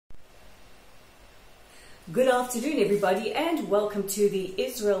Good afternoon, everybody, and welcome to the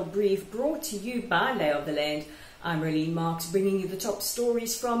Israel Brief, brought to you by Lay of the Land. I'm Raylene Marks, bringing you the top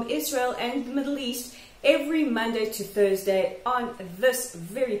stories from Israel and the Middle East every Monday to Thursday on this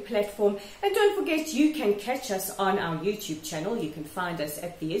very platform. And don't forget, you can catch us on our YouTube channel. You can find us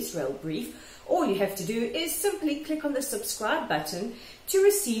at the Israel Brief. All you have to do is simply click on the subscribe button to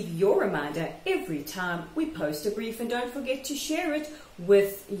receive your reminder every time we post a brief. And don't forget to share it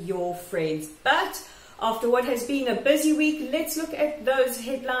with your friends. But after what has been a busy week, let's look at those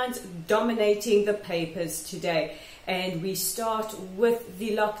headlines dominating the papers today. And we start with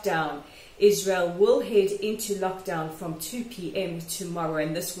the lockdown. Israel will head into lockdown from 2 p.m. tomorrow,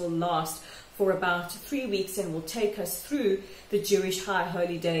 and this will last for about 3 weeks and will take us through the Jewish high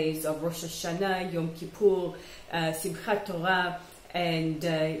holy days of Rosh Hashanah, Yom Kippur, Simchat Torah, and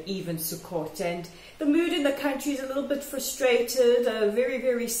even Sukkot. And the mood in the country is a little bit frustrated, very,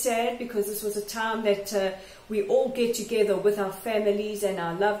 very sad, because this was a time that we all get together with our families and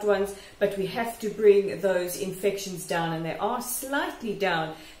our loved ones, but we have to bring those infections down, and they are slightly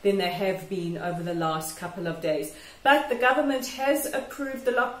down than they have been over the last couple of days. But the government has approved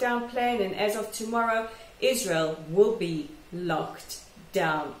the lockdown plan, and as of tomorrow, Israel will be locked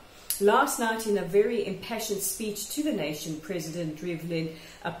down. Last night, in a very impassioned speech to the nation, President Rivlin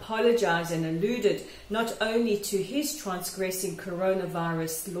apologized and alluded not only to his transgressing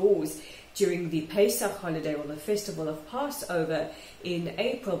coronavirus laws during the Pesach holiday, or the festival of Passover in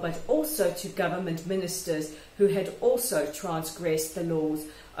April, but also to government ministers who had also transgressed the laws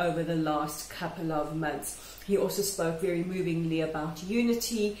over the last couple of months. He also spoke very movingly about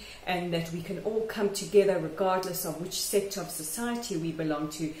unity and that we can all come together regardless of which sector of society we belong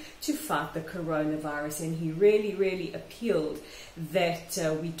to fight the coronavirus. And he really, really appealed that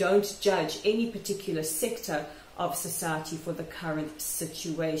we don't judge any particular sector of society for the current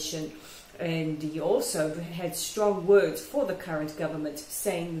situation. And he also had strong words for the current government,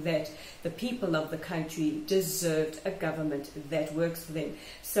 saying that the people of the country deserved a government that works for them.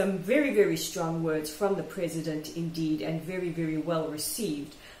 Some very, very strong words from the president indeed, and very, very well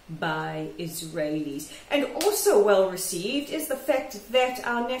received by Israelis. And also well received is the fact that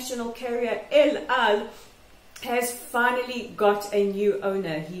our national carrier El Al has finally got a new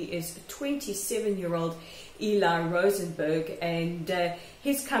owner. He is a 27-year-old Eli Rosenberg, and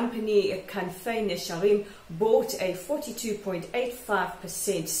his company, Kanfei Nesharim, bought a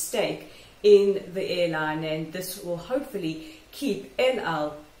 42.85% stake in the airline, and this will hopefully keep El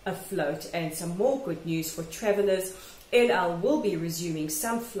Al afloat. And some more good news for travelers. El Al will be resuming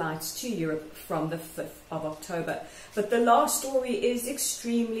some flights to Europe from the 5th of October. But the last story is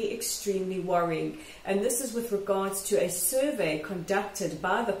extremely, extremely worrying. And this is with regards to a survey conducted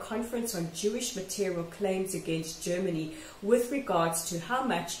by the Conference on Jewish Material Claims Against Germany with regards to how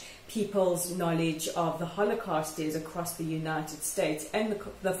much people's knowledge of the Holocaust is across the United States. And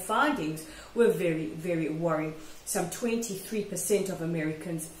the findings were very, very worrying. Some 23% of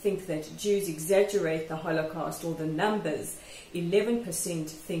Americans think that Jews exaggerate the Holocaust or the numbers. 11%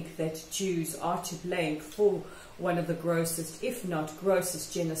 think that Jews are to blame for one of the grossest, if not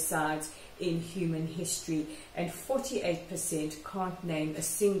grossest, genocides in human history. And 48% can't name a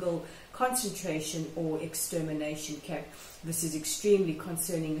single concentration or extermination camp. This is extremely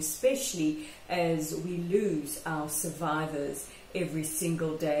concerning, especially as we lose our survivors every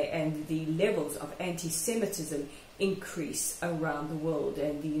single day, and the levels of anti-Semitism increase around the world,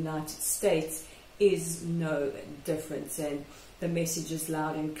 and the United States is no different. And the message is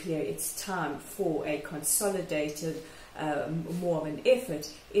loud and clear. It's time for a consolidated, more of an effort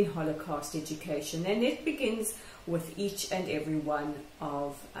in Holocaust education, and it begins with each and every one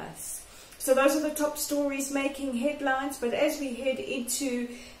of us. So those are the top stories making headlines. But as we head into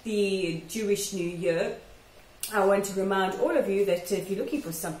the Jewish New Year, I want to remind all of you that if you're looking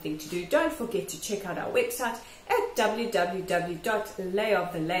for something to do, don't forget to check out our website at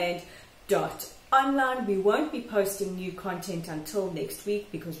www.layoftheland.online. We won't be posting new content until next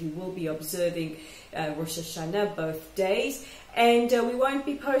week, because we will be observing Rosh Hashanah both days. And we won't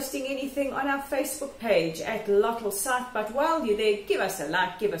be posting anything on our Facebook page at Lotl Site. But while you're there, give us a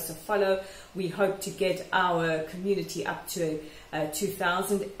like, give us a follow. We hope to get our community up to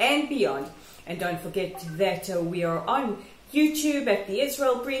 2,000 and beyond. And don't forget that we are on YouTube at the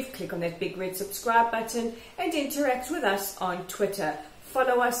Israel Brief. Click on that big red subscribe button and interact with us on Twitter.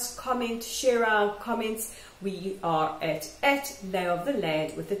 Follow us, comment, share our comments. We are at Lay of the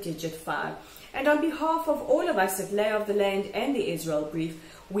Land with the digit 5. And on behalf of all of us at Lay of the Land and the Israel Brief,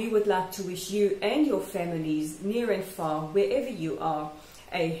 we would like to wish you and your families, near and far, wherever you are,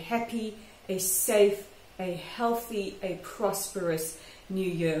 a happy, a safe, a healthy, a prosperous new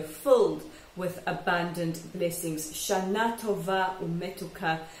year filled with abundant blessings. Shana Tova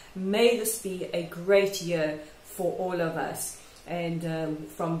Umetuka. May this be a great year for all of us. And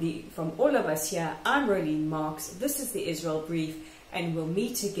from all of us here, I'm Rolene Marks. This is the Israel Brief, and we'll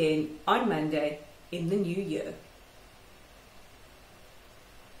meet again on Monday in the new year.